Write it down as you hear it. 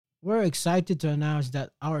We're excited to announce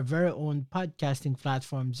that our very own podcasting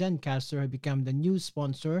platform, Zencaster, has become the new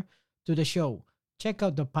sponsor to the show. Check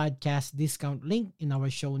out the podcast discount link in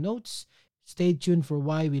our show notes. Stay tuned for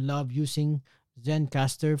why we love using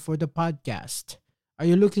Zencaster for the podcast. Are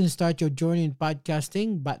you looking to start your journey in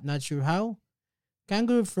podcasting but not sure how?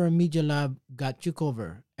 Kangaroo Firm Media Lab got you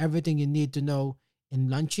covered. Everything you need to know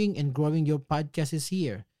in launching and growing your podcast is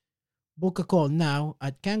here. Book a call now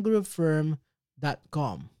at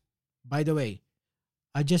kangaroofirm.com. By the way,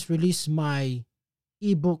 I just released my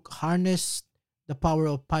ebook, Harness the Power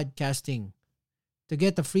of Podcasting. To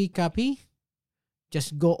get a free copy,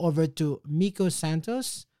 just go over to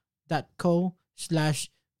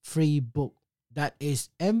mikosantos.co/free book. That is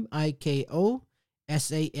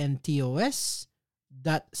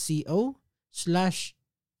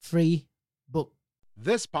MIKOSANTOS.co/free book.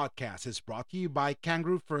 This podcast is brought to you by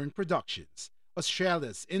Kangaroo Fern Productions,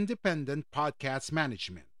 Australia's independent podcast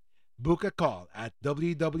management. Book a call at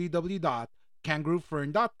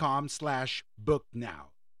www.kangaroofern.com/book now.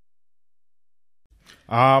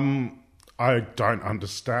 I don't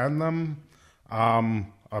understand them.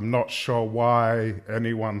 I'm not sure why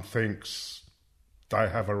anyone thinks they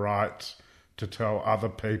have a right to tell other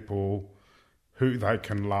people who they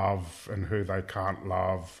can love and who they can't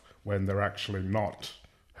love when they're actually not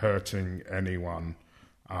hurting anyone.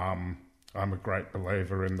 I'm a great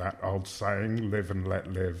believer in that old saying, live and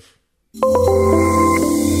let live.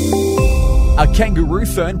 A Kangaroo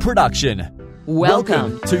Fern production.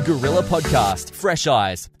 Welcome to Gorilla Podcast, Fresh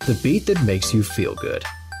Eyes, the beat that makes you feel good.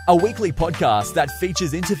 a weekly podcast that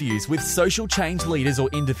features interviews with social change leaders or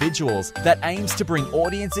individuals that aims to bring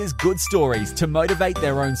audiences good stories to motivate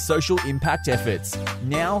their own social impact efforts.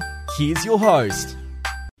 Now, here's your host.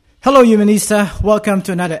 Hello, Humanista. Welcome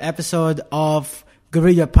to another episode of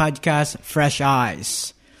Gorilla Podcast, Fresh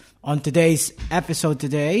Eyes. On today's episode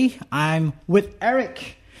today, I'm with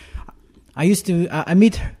Eric. I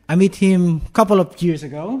meet him a couple of years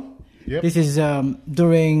ago. Yep. This is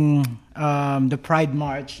during the Pride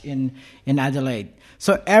March in Adelaide.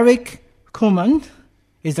 So Eric Kuhlman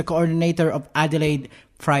is the coordinator of Adelaide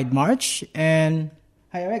Pride March. And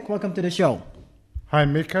hi, Eric. Welcome to the show. Hi,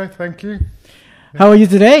 Miko. Thank you. How are you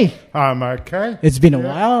today? I'm okay. It's been a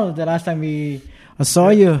while. The last time I saw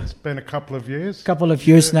you. It's been a couple of years. Couple of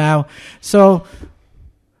years now. So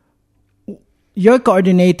you're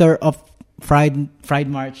coordinator of Pride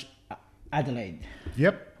March Adelaide.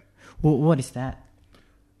 Yep. What is that?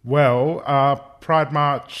 Well, Pride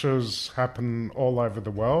marches happen all over the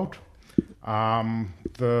world.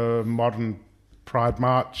 The modern Pride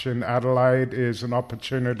March in Adelaide is an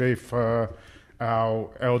opportunity for our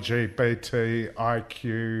LGBTIQ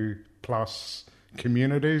plus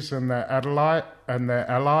communities and their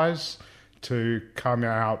allies to come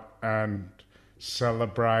out and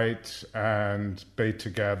celebrate and be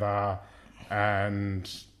together and,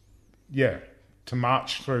 to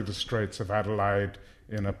march through the streets of Adelaide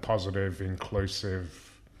in a positive,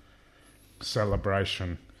 inclusive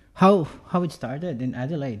celebration. How it started in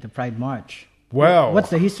Adelaide, the Pride March? Well, what's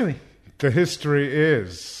the history? The history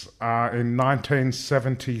is, in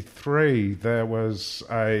 1973, there was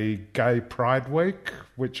a Gay Pride Week,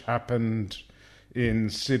 which happened in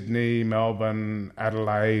Sydney, Melbourne,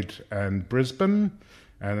 Adelaide and Brisbane.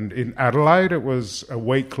 And in Adelaide, it was a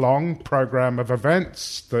week-long program of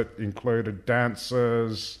events that included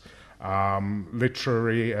dancers,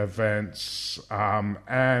 literary events,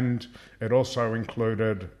 and it also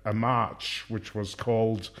included a march, which was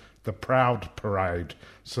called the Proud Parade.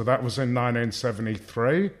 So that was in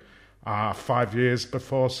 1973, 5 years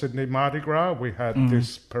before Sydney Mardi Gras. We had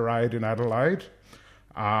this parade in Adelaide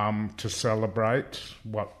to celebrate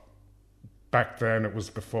what back then it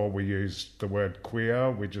was before we used the word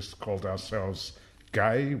queer. We just called ourselves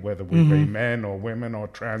gay, whether we be men or women or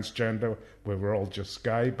transgender. We were all just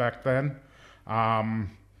gay back then.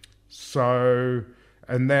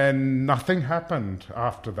 And then nothing happened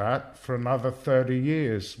after that for another 30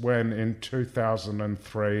 years when in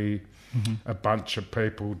 2003 a bunch of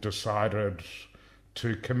people decided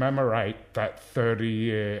to commemorate that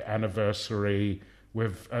 30-year anniversary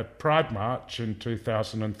with a Pride March in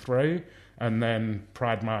 2003, and then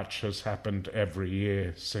Pride March has happened every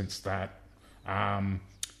year since that,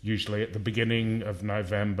 usually at the beginning of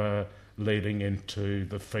November leading into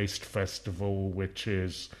the Feast Festival, which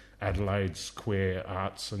is Adelaide's queer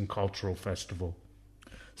arts and cultural festival.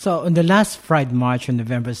 So in the last Pride March on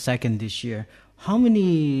November 2nd this year, how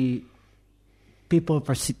many people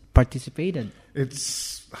participated?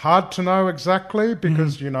 It's hard to know exactly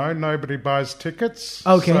because, nobody buys tickets.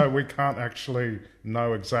 Okay. So we can't actually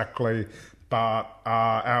know exactly. but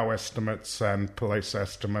our estimates and police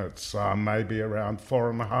estimates are maybe around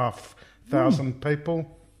 4,500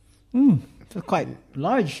 people. So quite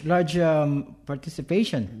large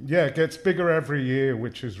participation. Yeah, it gets bigger every year,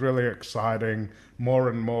 which is really exciting. More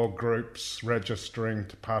and more groups registering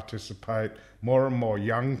to participate, more and more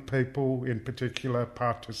young people in particular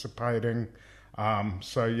participating.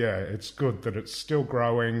 So yeah, it's good that it's still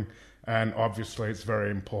growing, and obviously it's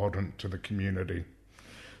very important to the community.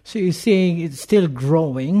 So you're saying it's still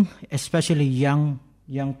growing, especially young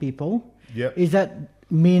people. Yep. Is that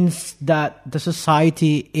means that the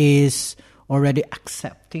society is already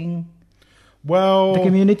accepting the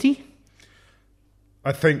community?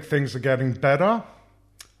 I think things are getting better.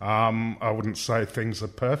 I wouldn't say things are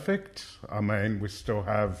perfect. I mean, we still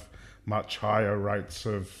have much higher rates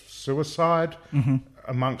of suicide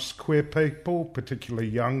amongst queer people, particularly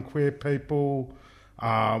young queer people.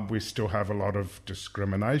 We still have a lot of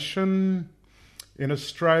discrimination in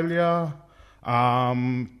Australia,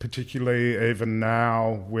 particularly even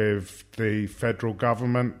now with the federal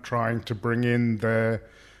government trying to bring in their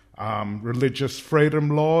religious freedom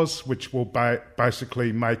laws, which will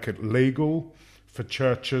basically make it legal for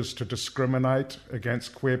churches to discriminate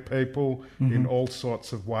against queer people in all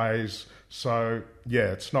sorts of ways. So,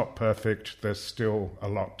 yeah, it's not perfect. There's still a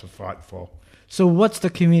lot to fight for. So what's the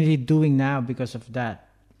community doing now because of that?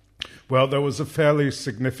 Well, there was a fairly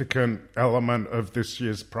significant element of this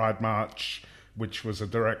year's Pride March, which was a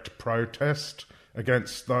direct protest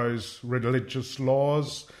against those religious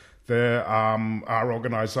laws. There are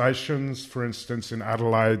organisations, for instance, in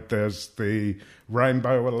Adelaide, there's the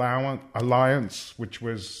Rainbow Alliance, which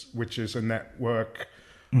is a network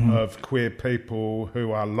of queer people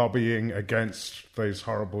who are lobbying against these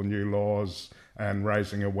horrible new laws and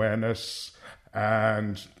raising awareness.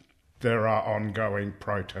 And there are ongoing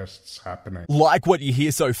protests happening. Like what you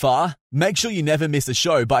hear so far? Make sure you never miss a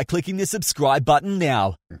show by clicking the subscribe button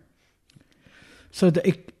now. So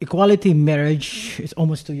the equality marriage is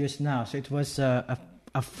almost 2 years now. So it was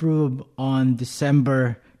approved on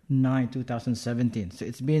December 9, 2017. So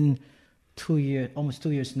it's been 2 years, almost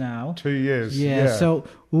 2 years now. 2 years, yeah. So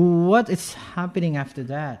what is happening after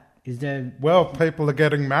that? Is there... Well, people are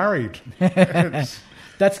getting married.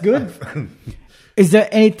 That's good. Is there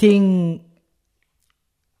anything...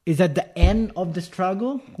 Is that the end of the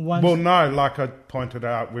struggle? Well, no, like I pointed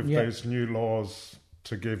out, with these new laws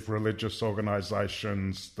to give religious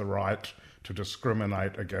organisations the right to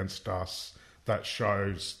discriminate against us, that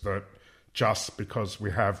shows that just because we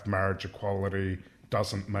have marriage equality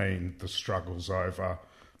doesn't mean the struggle's over.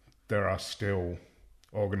 There are still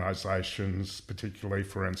organisations, particularly,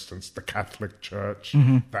 for instance, the Catholic Church,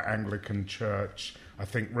 the Anglican Church. I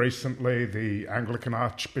think recently the Anglican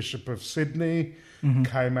Archbishop of Sydney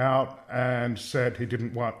came out and said he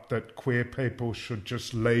didn't want that queer people should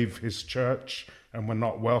just leave his church and were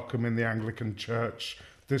not welcome in the Anglican Church.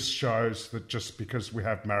 This shows that just because we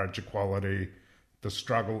have marriage equality, the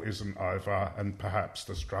struggle isn't over, and perhaps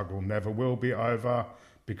the struggle never will be over,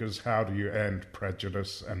 because how do you end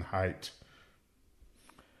prejudice and hate?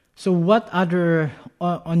 So what other,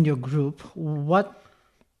 on your group, what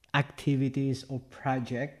activities or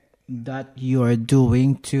project that you are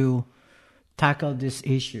doing to tackle these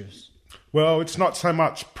issues? Well, it's not so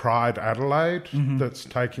much Pride Adelaide that's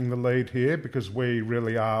taking the lead here, because we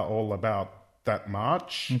really are all about that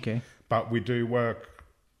march. Okay. But we do work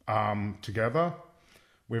together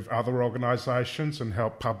with other organisations and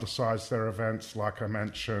help publicise their events. Like I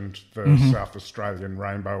mentioned, the South Australian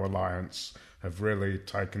Rainbow Alliance have really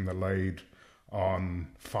taken the lead on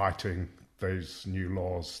fighting these new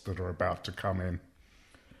laws that are about to come in.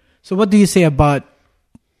 So what do you say about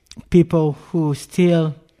people who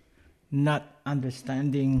still not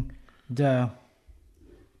understanding the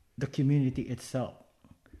community itself?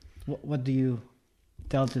 What do you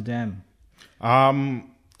tell to them?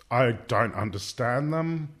 I don't understand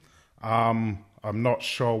them. I'm not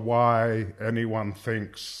sure why anyone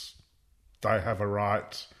thinks they have a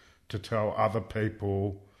right to tell other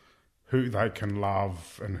people who they can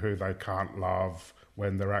love and who they can't love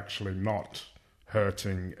when they're actually not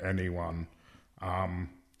hurting anyone. I'm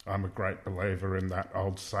a great believer in that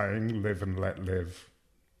old saying, live and let live.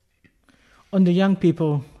 On the young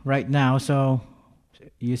people right now, so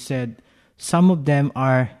you said some of them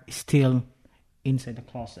are still inside the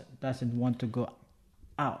closet, doesn't want to go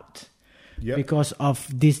out because of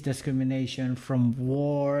this discrimination from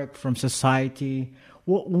work, from society.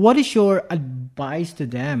 What is your advice to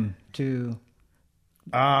them to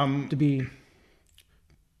be?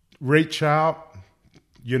 Reach out.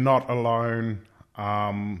 You're not alone.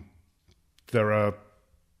 There are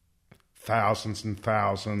thousands and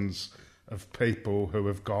thousands of people who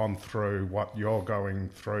have gone through what you're going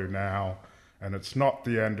through now, and it's not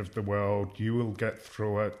the end of the world. You will get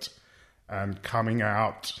through it, and coming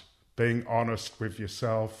out, being honest with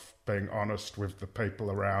yourself, being honest with the people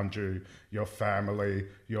around you, your family,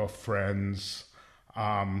 your friends.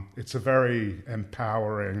 It's a very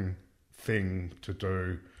empowering thing to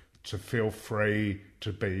do, to feel free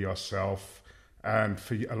to be yourself. And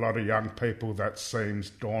for a lot of young people, that seems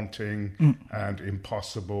daunting and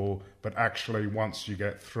impossible. But actually, once you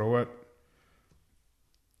get through it,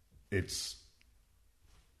 it's,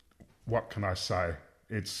 what can I say?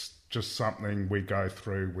 It's just something we go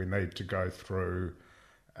through, we need to go through.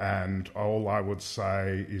 And all I would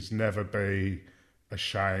say is never be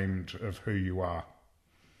ashamed of who you are.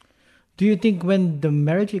 Do you think when the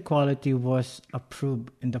marriage equality was approved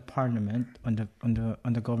in the parliament, on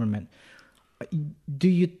the government, do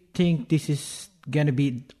you think this is going to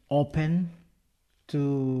be open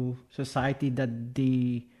to society, that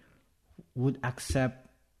they would accept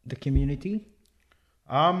the community?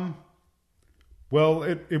 Well,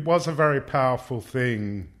 it was a very powerful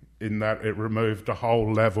thing in that it removed a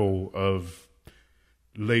whole level of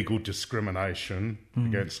legal discrimination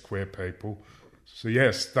against queer people. So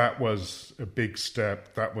yes, that was a big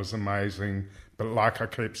step. That was amazing. But like I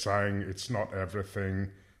keep saying, it's not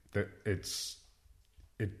everything. That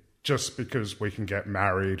just because we can get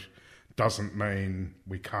married doesn't mean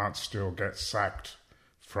we can't still get sacked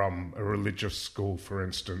from a religious school, for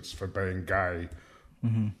instance, for being gay.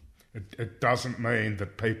 Mm-hmm. It doesn't mean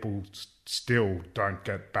that people still don't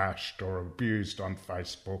get bashed or abused on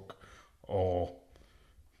Facebook or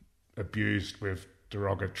abused with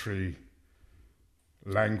derogatory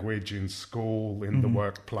language in school, in the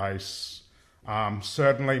workplace.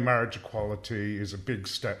 Certainly marriage equality is a big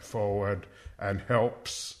step forward and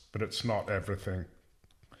helps, but it's not everything.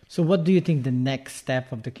 So what do you think the next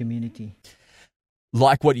step of the community?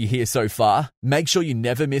 Like what you hear so far? Make sure you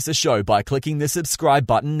never miss a show by clicking the subscribe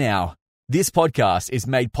button now. This podcast is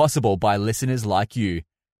made possible by listeners like you.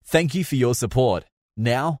 Thank you for your support.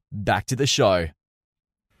 Now, back to the show.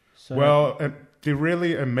 The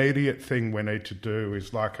really immediate thing we need to do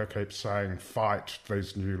is, like I keep saying, fight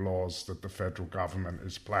these new laws that the federal government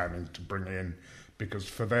is planning to bring in, because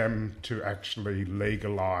for them to actually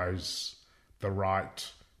legalise the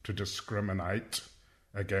right to discriminate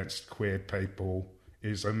against queer people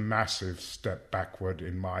is a massive step backward,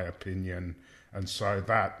 in my opinion. And so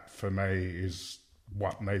that, for me, is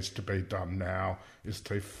what needs to be done now, is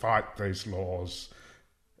to fight these laws.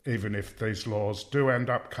 Even if these laws do end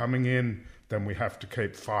up coming in, then we have to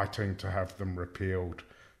keep fighting to have them repealed.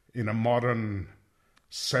 In a modern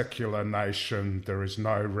secular nation, there is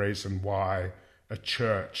no reason why a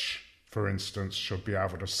church, for instance, should be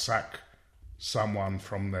able to sack someone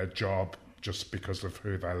from their job just because of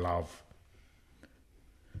who they love.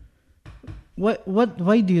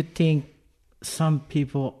 Why do you think some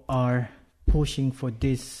people are pushing for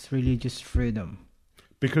this religious freedom?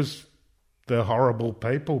 Because they're horrible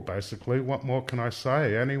people, basically. What more can I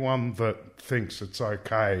say? Anyone that thinks it's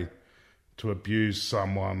okay to abuse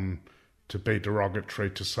someone, to be derogatory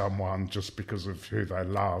to someone just because of who they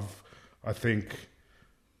love, I think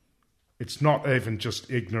it's not even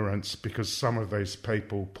just ignorance, because some of these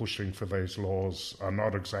people pushing for these laws are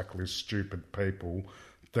not exactly stupid people.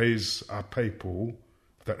 These are people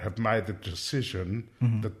that have made the decision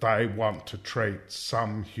that they want to treat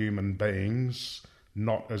some human beings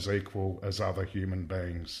not as equal as other human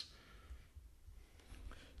beings.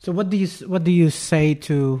 So what do you say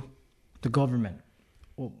to the government?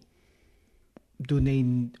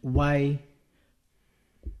 Why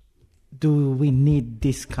do we need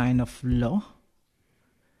this kind of law?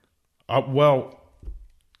 Well,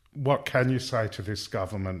 what can you say to this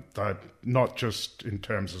government? That not just in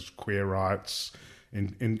terms of queer rights,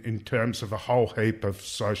 in terms of a whole heap of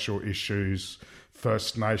social issues,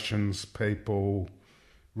 First Nations people,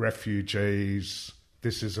 refugees.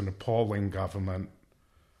 This is an appalling government.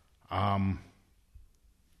 I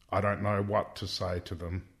don't know what to say to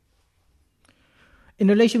them. In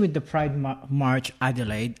relation with the Pride March,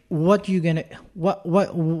 Adelaide, what we gonna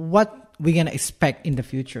expect in the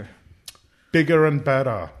future? Bigger and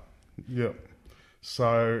better. Yeah.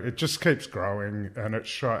 So it just keeps growing, and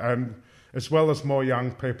and as well as more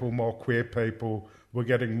young people, more queer people, we're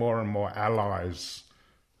getting more and more allies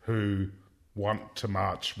who want to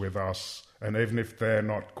march with us, and even if they're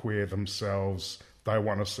not queer themselves, they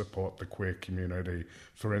want to support the queer community.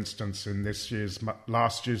 For instance, in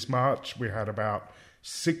last year's march, we had about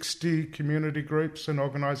 60 community groups and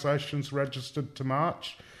organisations registered to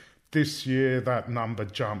march. This year, that number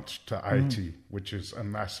jumped to 80, which is a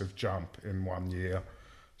massive jump in 1 year.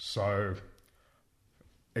 So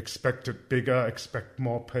expect it bigger, expect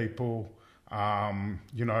more people.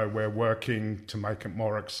 We're working to make it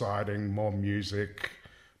more exciting, more music,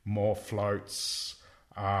 more floats.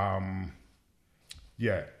 More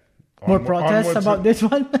protests about this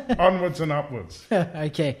one? Onwards and upwards.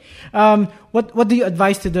 Okay. What do you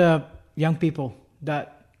advise to the young people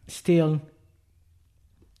that still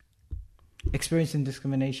experiencing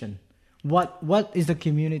discrimination? What is the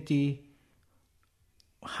community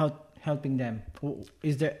helping them?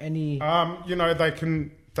 Is there any? They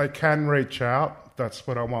can reach out. That's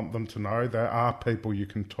what I want them to know. There are people you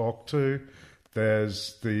can talk to.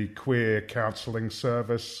 There's the Queer Counselling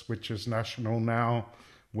Service, which is national now,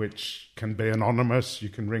 which can be anonymous. You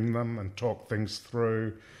can ring them and talk things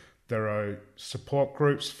through. There are support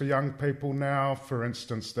groups for young people now. For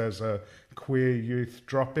instance, there's a queer youth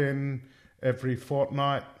drop-in every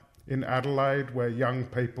fortnight in Adelaide where young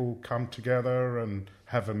people come together and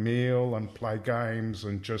have a meal and play games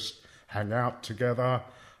and just hang out together.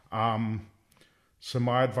 So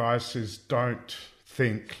my advice is don't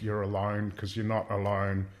think you're alone, because you're not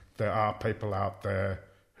alone. There are people out there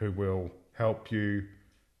who will help you.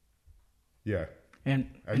 Yeah. And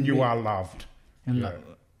you are loved.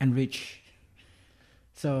 And reach.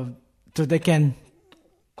 So they can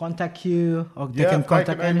contact you, or they can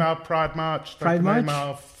contact they can email Pride March. They can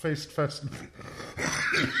email Feast Festival.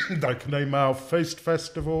 They can email Feast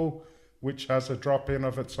Festival, which has a drop-in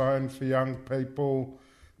of its own for young people.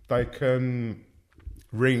 They can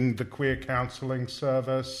ring the Queer Counselling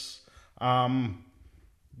Service. Don't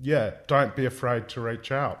be afraid to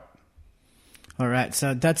reach out. All right,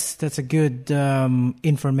 so that's a good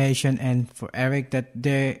information, and for Eric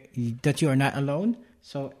that you are not alone.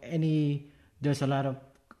 So there's a lot of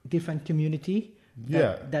different community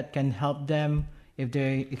that can help them if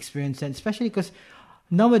they experience it, especially because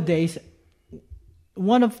nowadays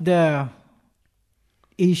one of the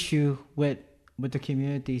issue with the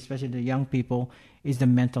community, especially the young people, is the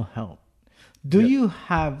mental health. Do you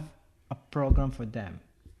have a program for them?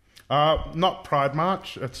 Not Pride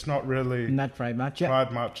March. It's not really... Not Pride March, yeah.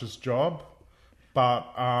 Pride March's job. But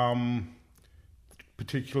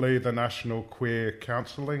particularly the National Queer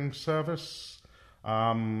Counselling Service.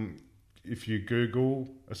 If you Google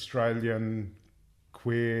Australian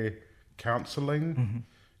Queer Counselling,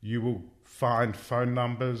 you will find phone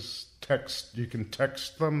numbers, you can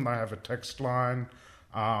text them. They have a text line.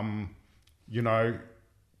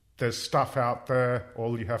 There's stuff out there.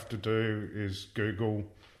 All you have to do is Google,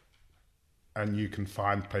 and you can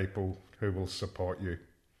find people who will support you.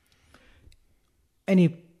 Any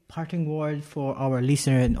parting word for our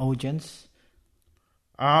listener and audience?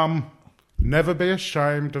 Never be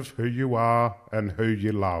ashamed of who you are and who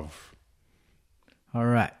you love. All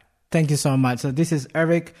right. Thank you so much. So this is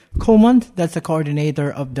Eric Coleman. That's the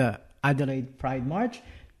coordinator of the Adelaide Pride March.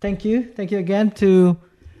 Thank you. Thank you again to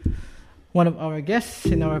one of our guests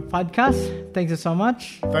in our podcast. Thank you so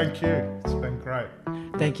much. Thank you. It's been great.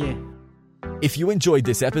 Thank you. If you enjoyed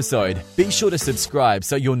this episode, be sure to subscribe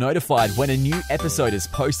so you're notified when a new episode is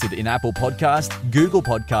posted in Apple Podcast, Google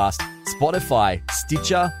Podcast, Spotify,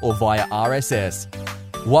 Stitcher, or via RSS.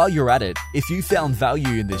 While you're at it, if you found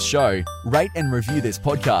value in this show, rate and review this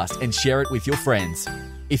podcast and share it with your friends.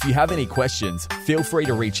 If you have any questions, feel free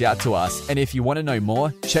to reach out to us, and if you want to know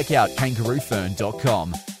more, check out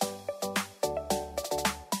kangaroofern.com.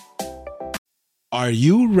 Are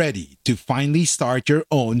you ready to finally start your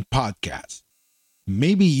own podcast?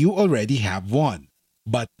 Maybe you already have one,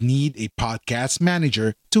 but need a podcast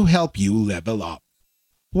manager to help you level up.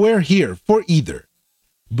 We're here for either.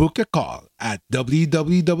 Book a call at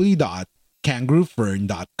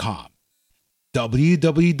www.kangaroofern.com.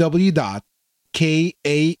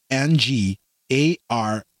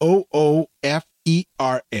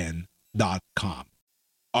 www.kangaroofern.com.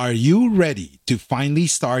 Are you ready to finally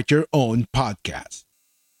start your own podcast?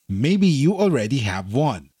 Maybe you already have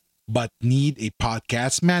one, but need a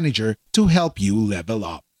podcast manager to help you level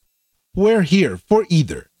up. We're here for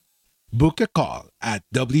either. Book a call at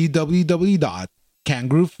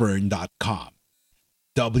www.kangaroofern.com.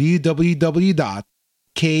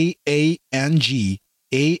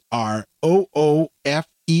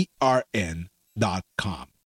 www.kangaroofern.com.